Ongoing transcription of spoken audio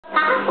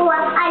Well,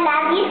 I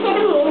love you to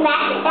the moon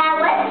back. That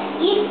was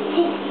you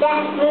to the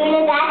moon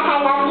and back. I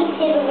love you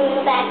to the moon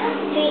and back.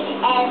 Sweet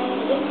and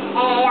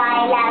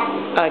I love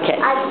you. Okay,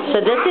 so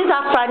this is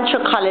our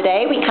Franschoek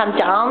holiday. We come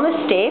down the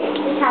steps.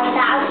 We come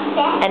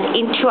downstairs. And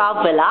into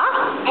our villa.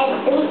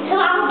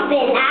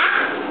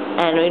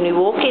 And when we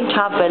walk into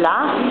our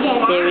villa,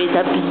 there is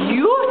a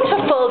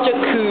beautiful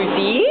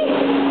jacuzzi.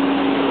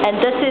 And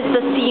this is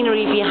the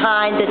scenery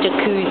behind the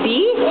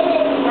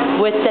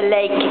jacuzzi with the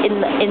lake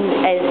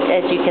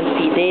as you can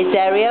see. There's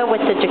area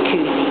with the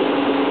jacuzzi.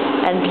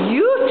 And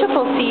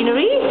beautiful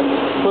scenery.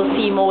 We'll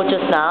see more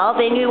just now.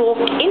 Then we walk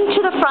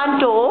into the front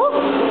door.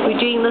 We're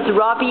doing this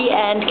Robbie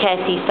and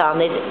Cassie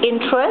sound. There's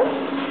entrance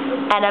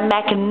and a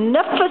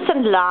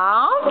magnificent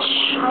lounge.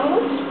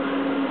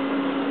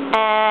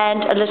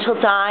 And a little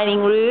dining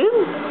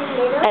room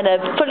and a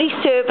fully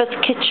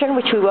serviced kitchen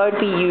which we won't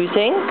be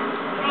using,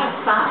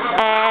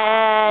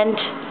 and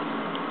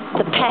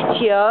the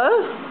patio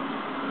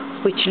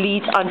which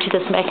leads onto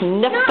this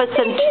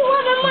magnificent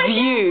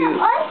view.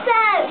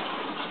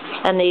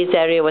 And there's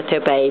Daria with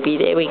her baby.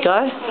 There we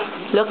go.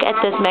 Look at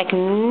this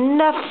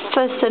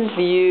magnificent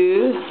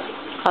view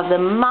of the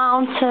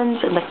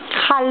mountains and the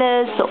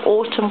colors, the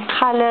autumn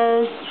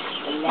colors.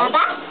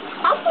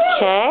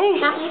 Okay.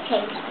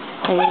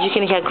 And you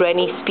can hear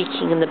Granny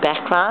speaking in the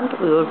background.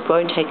 We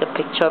won't take a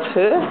picture of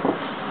her.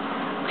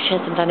 She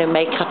hasn't done her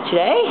makeup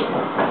today.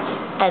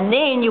 And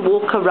then you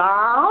walk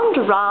around,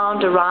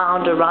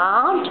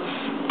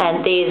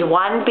 and there's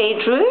one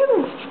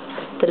bedroom,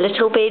 the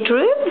little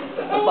bedroom,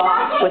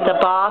 with a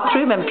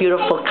bathroom and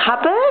beautiful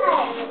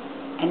cupboards.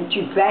 And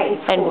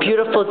duvet. And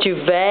beautiful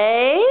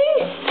duvets.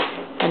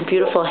 And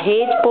beautiful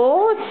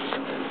headboards.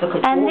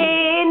 And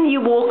then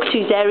you walk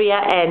to Zaria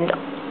and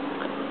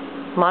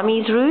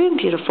Mummy's room,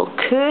 beautiful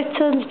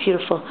curtains,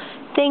 beautiful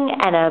thing,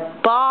 and a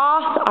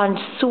bath en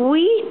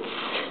suite.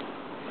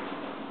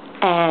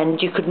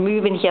 And you could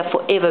move in here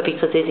forever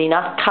because there's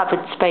enough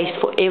cupboard space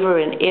forever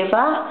and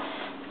ever.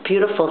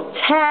 Beautiful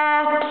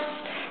taps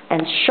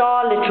and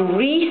Charlotte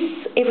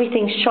Reese,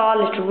 everything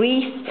Charlotte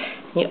Reese.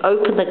 And you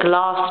open the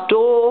glass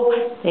door,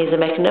 there's a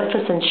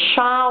magnificent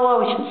shower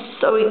which I'm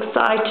so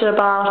excited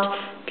about.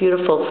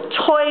 Beautiful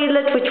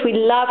toilet, which we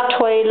love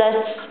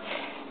toilets.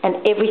 And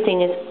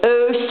everything is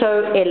oh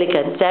so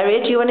elegant.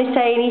 Zaria, do you want to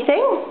say anything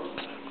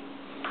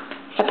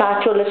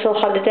about your little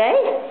holiday?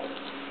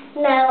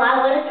 No, I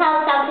want to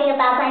tell something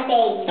about my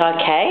baby.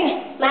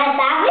 Okay. My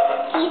baby,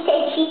 she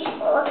said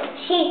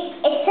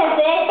it's her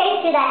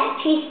birthday today.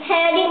 She's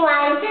turning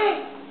 1,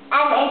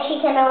 and she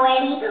can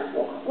already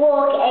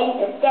walk,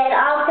 and then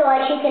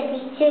afterwards she can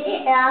be 2,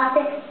 and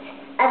after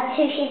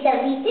 2 she's going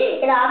to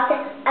be, and after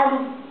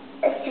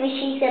 3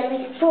 she's going to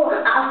be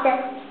 4, after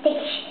 6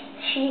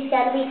 she's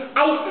going to be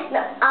 8,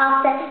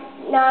 after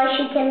 9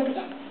 she can be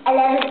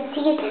 11,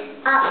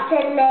 after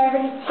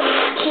 11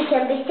 she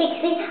can be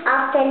 16,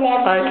 after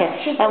 11 okay.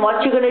 And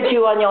what you going to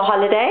do on your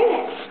holiday?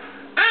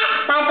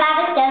 My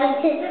brother's going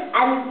to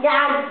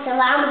dance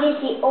around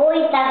because he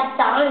always does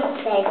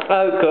dancing.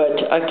 Oh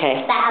good,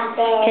 okay.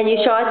 Can you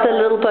show us the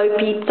little Bo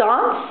Peep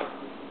dance?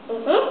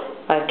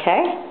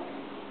 Okay.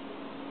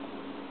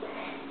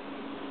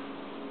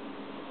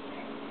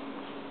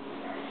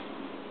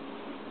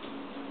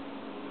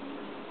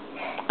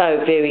 Oh,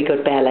 very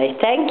good ballet.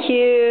 Thank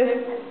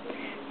you.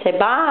 Say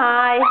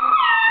bye.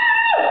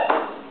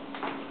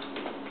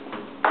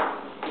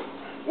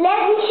 Let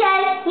me show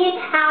you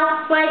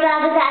how my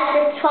brother does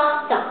the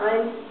trot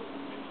dance.